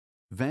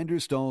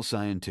Stahl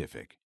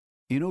Scientific.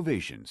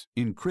 Innovations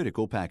in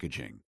critical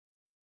packaging.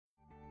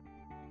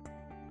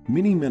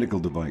 Many medical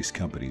device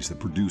companies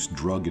that produce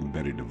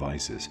drug-embedded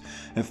devices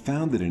have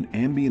found that an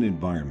ambient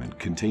environment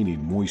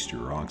containing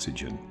moisture or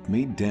oxygen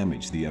may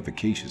damage the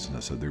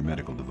efficaciousness of their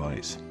medical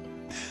device.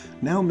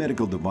 Now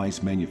medical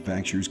device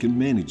manufacturers can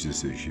manage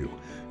this issue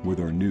with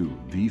our new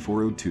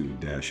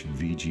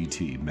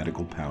V402-VGT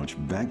medical pouch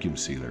vacuum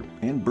sealer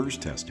and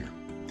burst tester.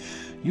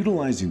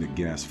 Utilizing the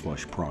gas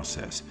flush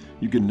process,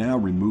 you can now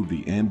remove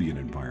the ambient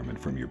environment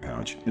from your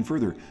pouch and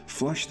further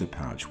flush the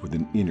pouch with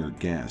an inert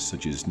gas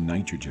such as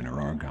nitrogen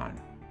or argon.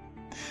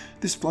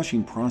 This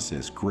flushing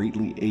process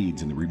greatly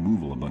aids in the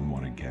removal of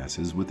unwanted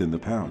gases within the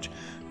pouch,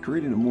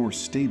 creating a more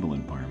stable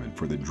environment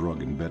for the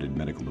drug-embedded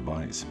medical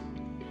device.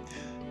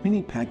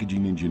 Many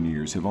packaging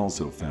engineers have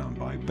also found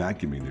by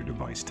vacuuming their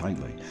device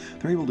tightly,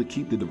 they're able to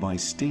keep the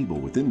device stable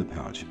within the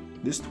pouch.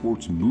 This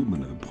thwarts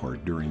movement of the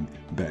part during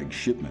bag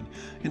shipment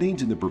and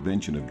aids in the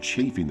prevention of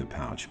chafing the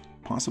pouch,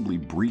 possibly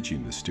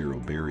breaching the sterile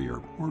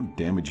barrier or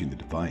damaging the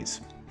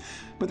device.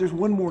 But there's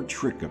one more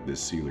trick up this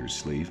sealer's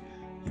sleeve.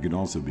 It can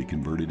also be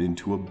converted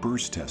into a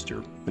burst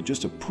tester at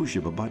just a push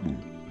of a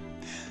button.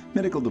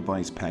 Medical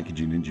device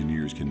packaging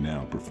engineers can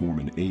now perform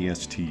an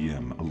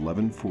ASTM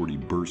 1140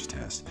 burst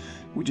test,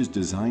 which is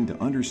designed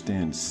to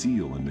understand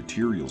seal and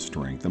material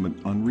strength of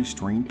an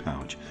unrestrained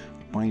pouch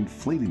by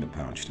inflating the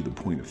pouch to the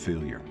point of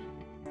failure.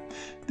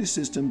 This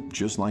system,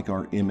 just like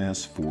our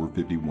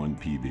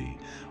MS451PV,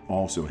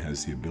 also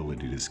has the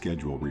ability to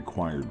schedule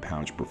required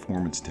pouch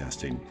performance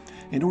testing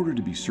in order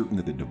to be certain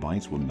that the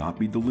device will not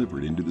be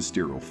delivered into the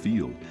sterile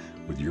field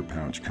with your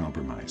pouch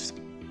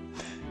compromised.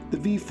 The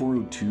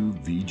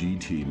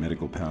V402-VGT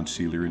medical pouch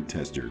sealer and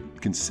tester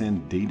can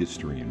send data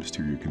streams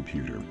to your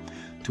computer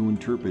to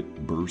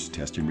interpret burst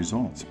testing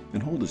results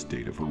and hold this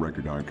data for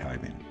record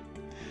archiving.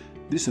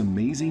 This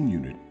amazing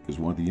unit is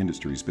what the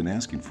industry's been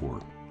asking for,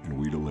 and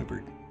we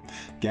delivered.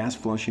 Gas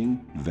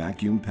flushing,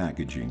 vacuum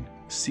packaging,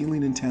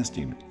 sealing and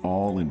testing,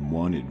 all in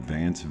one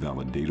advanced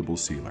validatable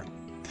sealer.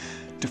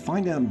 To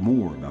find out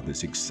more about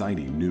this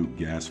exciting new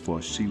gas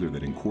flush sealer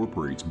that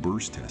incorporates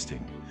burst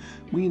testing,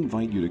 we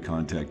invite you to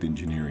contact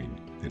engineering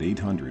at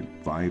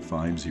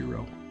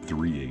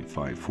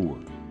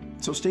 800-550-3854.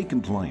 So stay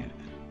compliant.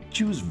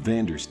 Choose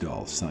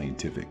Stahl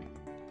Scientific.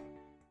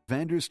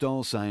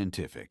 Stahl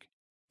Scientific.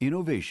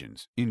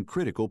 Innovations in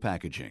critical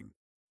packaging.